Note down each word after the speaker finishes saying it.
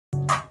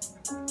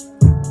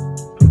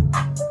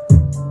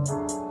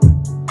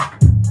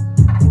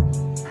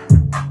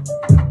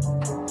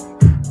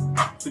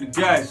To the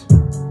guys,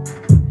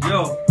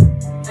 yo,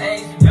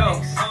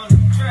 yo.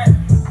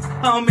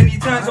 How many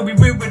times have we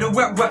read with a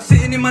whack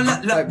sitting in my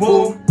lap like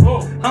whoa?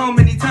 How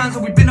many times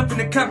have we been up in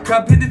the cab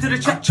headed to the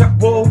chat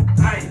whoa?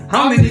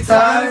 How many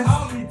times?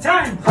 How many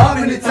times? How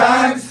many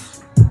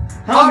times?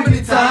 How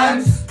many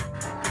times?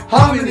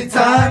 How many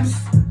times?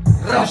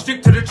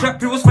 Strict to the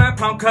trap, it was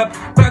 £5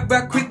 cap.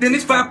 Back quick, then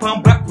it's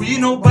 £5 back. We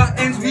know about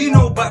ends, we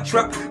know about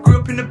trap. Grew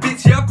up in the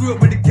bits, yeah, I grew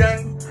up with the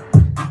gang.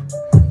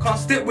 Can't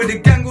step with the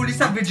gang, all these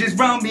savages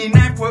round me.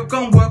 Knife work,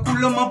 gun work,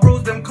 all of my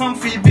bros, them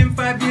comfy. Been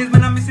 5 years,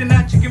 man, I'm missing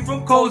that chicken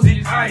from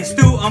Cozy.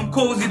 Still, I'm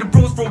cozy, the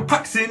bros throw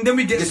packs in, then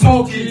we get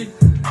smoky.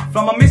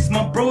 Fam, I miss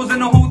my bros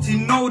and the whole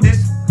team know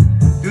this.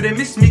 Do they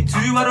miss me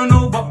too? I don't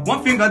know, but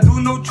one thing I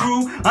do know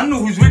true. I know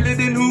who's realer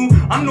than who.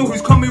 I know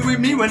who's coming with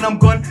me when I'm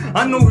gone.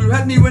 I know who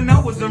had me when I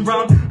wasn't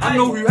around. I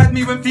know who had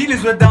me when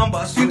feelings were down.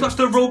 But I soon touch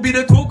the road, be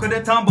the talk of the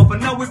town. But for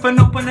now, if I'm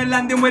up on the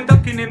landing, we're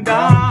ducking him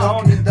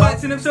down.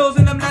 Fights in themselves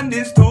and them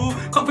landings too.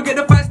 Can't forget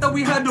the fights that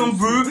we had on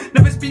brew.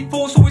 Never speak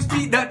false, always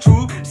speak that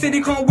true. Say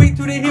they can't wait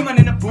till they hear man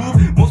in the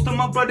booth. Most of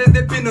my brothers,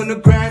 they've been on the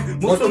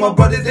grind. Most of my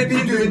brothers, they've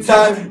been doing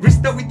time.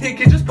 Risks that we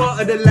take is just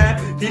part of the life.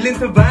 Feeling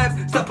to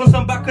vibe, slap on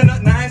some back and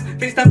not nice.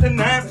 FaceTime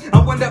tonight,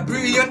 I want that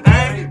brilliant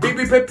eye.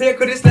 Baby, prepare,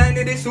 cause this line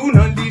that they soon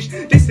unleash.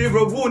 This here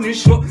a warning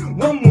shot.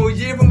 One more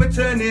year and we're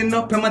turning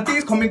up. And my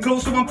days coming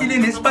close, so I'm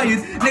feeling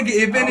inspired.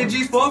 Negative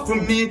energy's far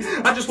from me.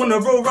 I just wanna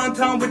roll around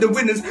town with the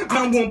winners.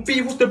 Man won't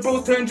be, what's the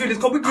bros turn drillers?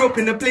 Cause we grew up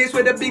in a place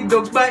where the big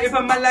dogs bite. If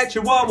I'm mad like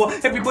Chihuahua,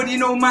 everybody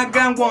know my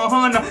gang want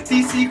Hana.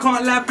 DC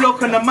can't lie,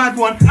 block on a mad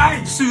one.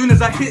 Soon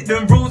as I hit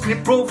them roads,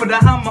 hit bro for the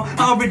hammer.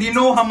 I already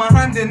know how my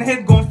hand and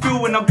head gon'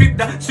 feel when I grip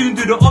that. Soon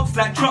do the ops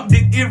like Trump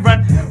did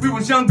Iran. We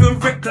was young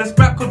and reckless,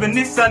 back of a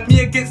Nissan.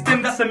 Me against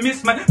them, that's a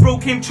miss, man. Bro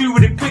came true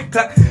with a click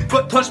clack.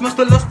 Got touched, must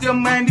have lost your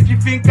mind if you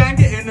think I'm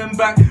getting them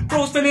back.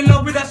 Bros fell in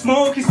love with that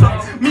smoky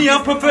stuff. Me,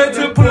 I prefer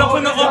to pull up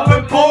on the up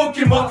and poke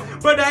him up.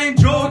 But I ain't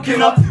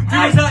joking up. We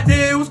was out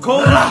there, it was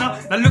cold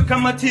enough. Now look at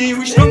my team,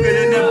 we stronger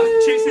than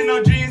them. Chasing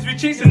our dreams, we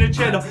chasing the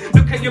cheddar.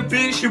 Look at your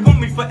bitch, she want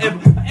me forever.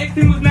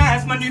 Everything was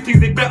nice, my new things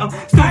they better.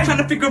 Still trying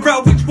to figure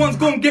out which one's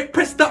gonna get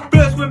pressed up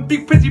first. When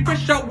Big Prezzy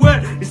fresh out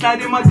word, it's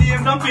slide in my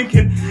DMs, I'm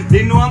thinking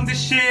they know I'm the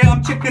shit,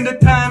 I'm checking the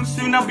time,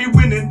 soon I'll be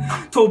winning.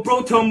 Told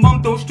bro, tell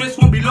mum, don't stress,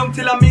 won't be long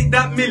till I make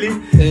that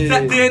milli.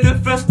 That day the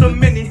first of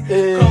many.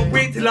 Can't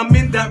wait till I'm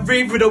in that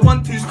rave with a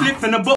 1-2 spliff and a